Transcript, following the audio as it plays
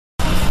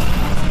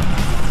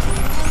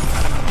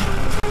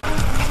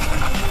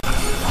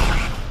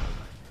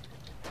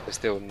We're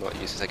still not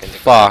useless against the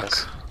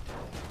Fuck.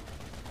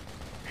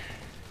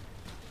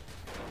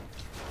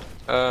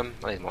 I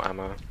need more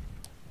ammo.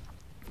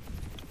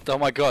 Oh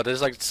my god,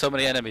 there's like so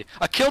many enemies.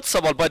 I killed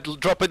someone by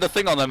dropping the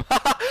thing on them.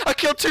 I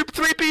killed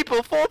 3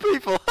 people, 4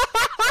 people.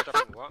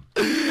 What?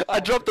 I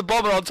dropped the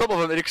bomber on top of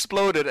them, it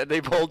exploded, and they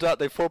pulled out.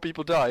 4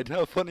 people died.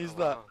 How funny is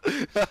that?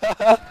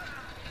 Wow.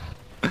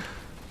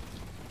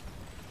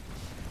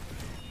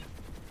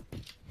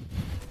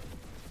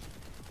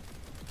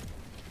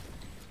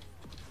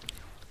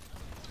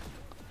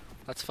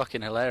 That's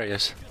fucking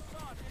hilarious.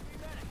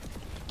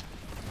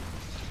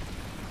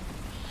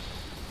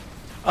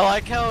 I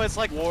like how it's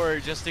like war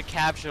just to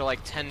capture like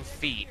 10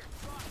 feet.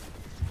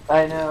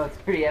 I know, it's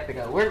pretty epic.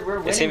 We're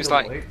winning. It seems the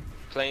like war.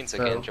 planes are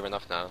getting driven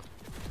off now.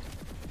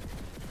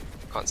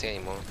 Can't see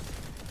anymore.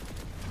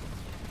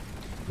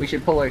 We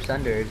should pull our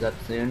Sunders up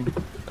soon.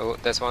 Oh,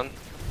 there's one.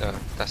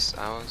 That's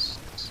ours.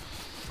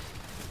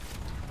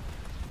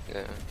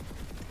 Yeah.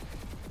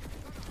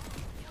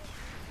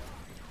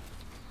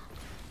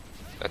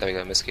 Oh, there we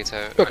go,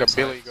 mosquito. Look at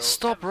Billy go.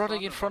 Stop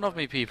running in front of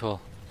me, people.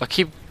 I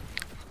keep...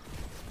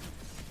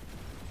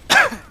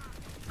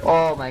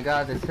 Oh my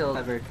god, this hill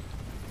covered.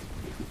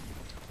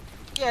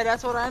 Yeah,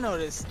 that's what I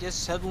noticed.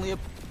 Just suddenly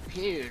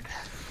appeared.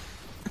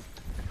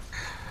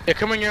 Yeah,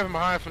 coming in from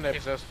behind from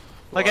that.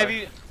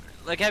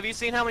 Like have you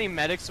seen how many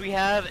medics we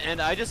have? And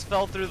I just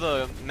fell through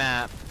the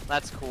map.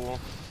 That's cool.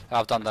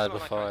 I've done that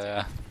before,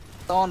 yeah.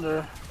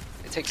 Thunder.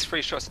 It takes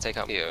 3 shots to take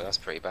out you, that's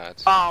pretty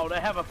bad. Oh, they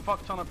have a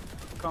fuck ton of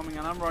coming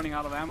and I'm running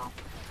out of ammo.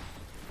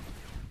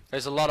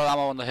 There's a lot of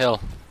ammo on the hill.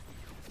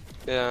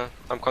 Yeah,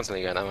 I'm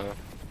constantly getting ammo.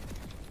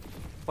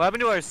 What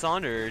happened to our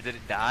Sonder? Did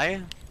it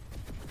die?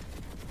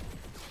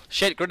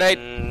 Shit,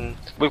 grenade!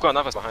 We've got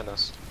another behind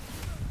us.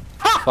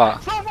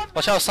 Fuck.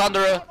 Watch out,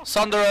 Sunderer!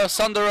 Sunderer!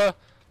 Sunderer!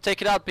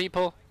 Take it out,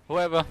 people.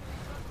 Whoever.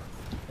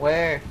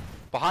 Where?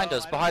 Behind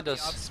us, behind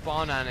us.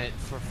 Spawn on it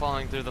for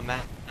falling through the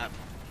map.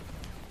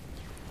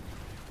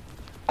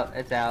 Oh,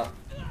 it's out.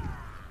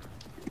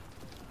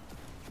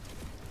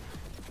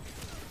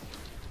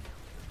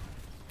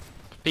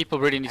 People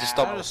really need to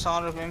stop. Another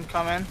Thunder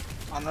incoming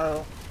on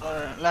our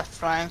left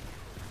flank.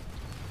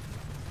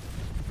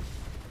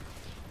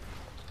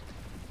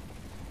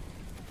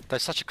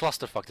 There's such a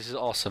clusterfuck, this is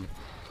awesome.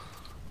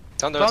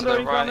 Thunder to Thunder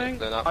the right, incoming.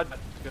 blown up.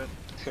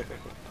 Good.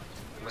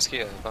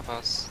 Mosquito, above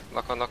us.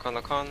 Lock on, lock on,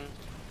 lock on.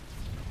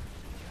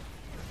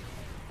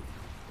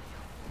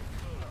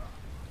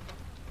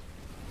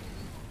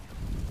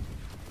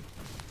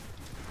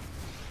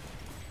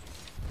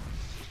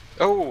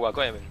 Oh, I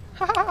got him in.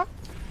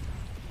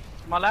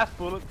 My last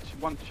bullet,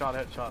 one shot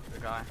headshot the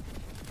guy.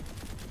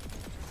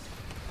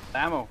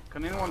 Ammo.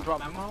 Can anyone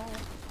drop ammo?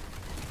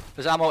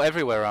 There's ammo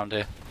everywhere around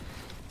here.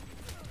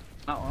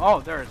 No. Oh,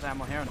 there is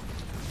ammo here.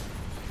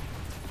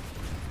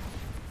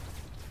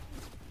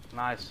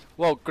 Nice.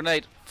 Whoa,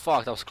 grenade.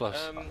 Fuck, that was close.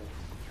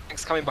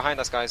 Things coming behind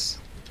us, guys.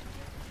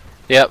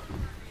 Yep.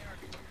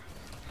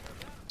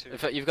 2.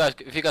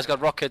 If you guys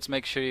got rockets,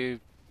 make sure you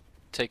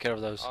take care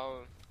of those.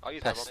 I'll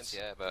use my Pests. rockets,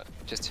 yeah, but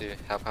just to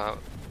help out.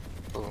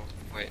 Oh,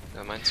 wait,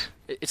 never mind.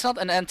 It's not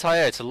an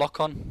anti-air, it's a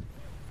lock-on.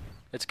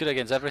 It's good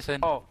against everything.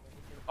 Oh.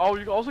 Oh,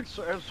 you also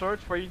search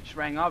for each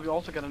rank up. You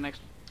also get an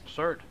extra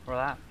cert for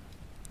that.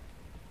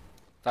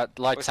 That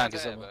light It's tank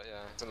is... anti-air, but yeah,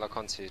 it doesn't lock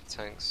onto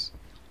tanks.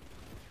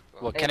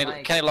 Well, Hey, can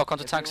Mike, it lock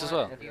onto if tanks you as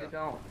want- well? If you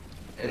don't,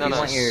 if No, you no.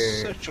 want your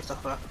Search what the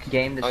fuck.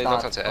 game to Oh, you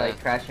locked stop onto air.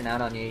 like crashing out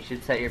on you, you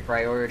should set your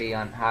priority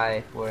on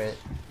high for it.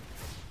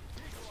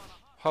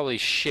 Holy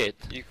shit.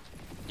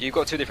 You've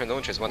got 2 different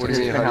launchers, one What to is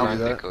see it? how How many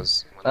do you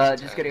vehicles.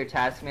 Just go to your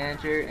task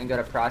manager and go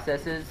to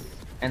processes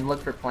and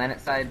look for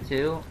Planetside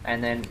 2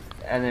 and then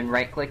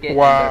right click it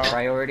Wow. and go to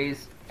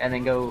priorities and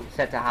then go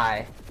set to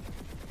high.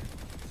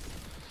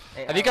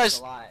 It Have you helps guys...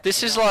 a lot.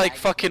 This It is don't like lag.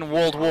 fucking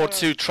World War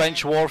II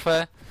trench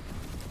warfare.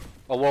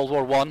 Or World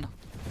War I.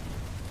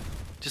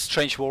 Just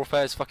trench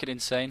warfare, it's fucking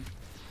insane.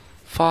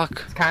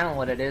 Fuck. It's kind of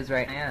what it is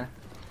right now.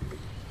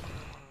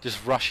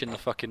 Just rush in the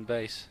fucking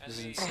base. This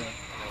is insane.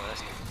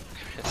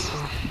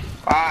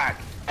 Fuck!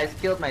 I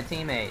just killed my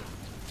teammate.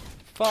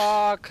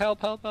 Fuck!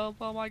 Help, help, help,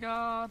 oh my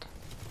god.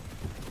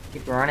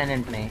 Keep running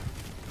into me.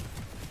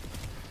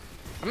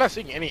 I'm not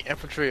seeing any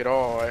infantry at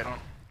all. Right?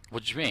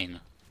 What do you mean?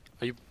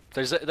 Are you...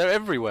 They're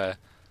everywhere.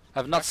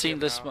 I've not seen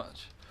this now.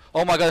 much.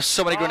 Oh my god, there's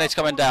so many grenades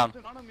coming down.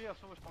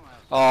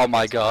 Oh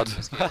my god.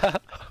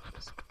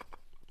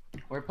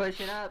 We're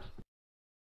pushing up.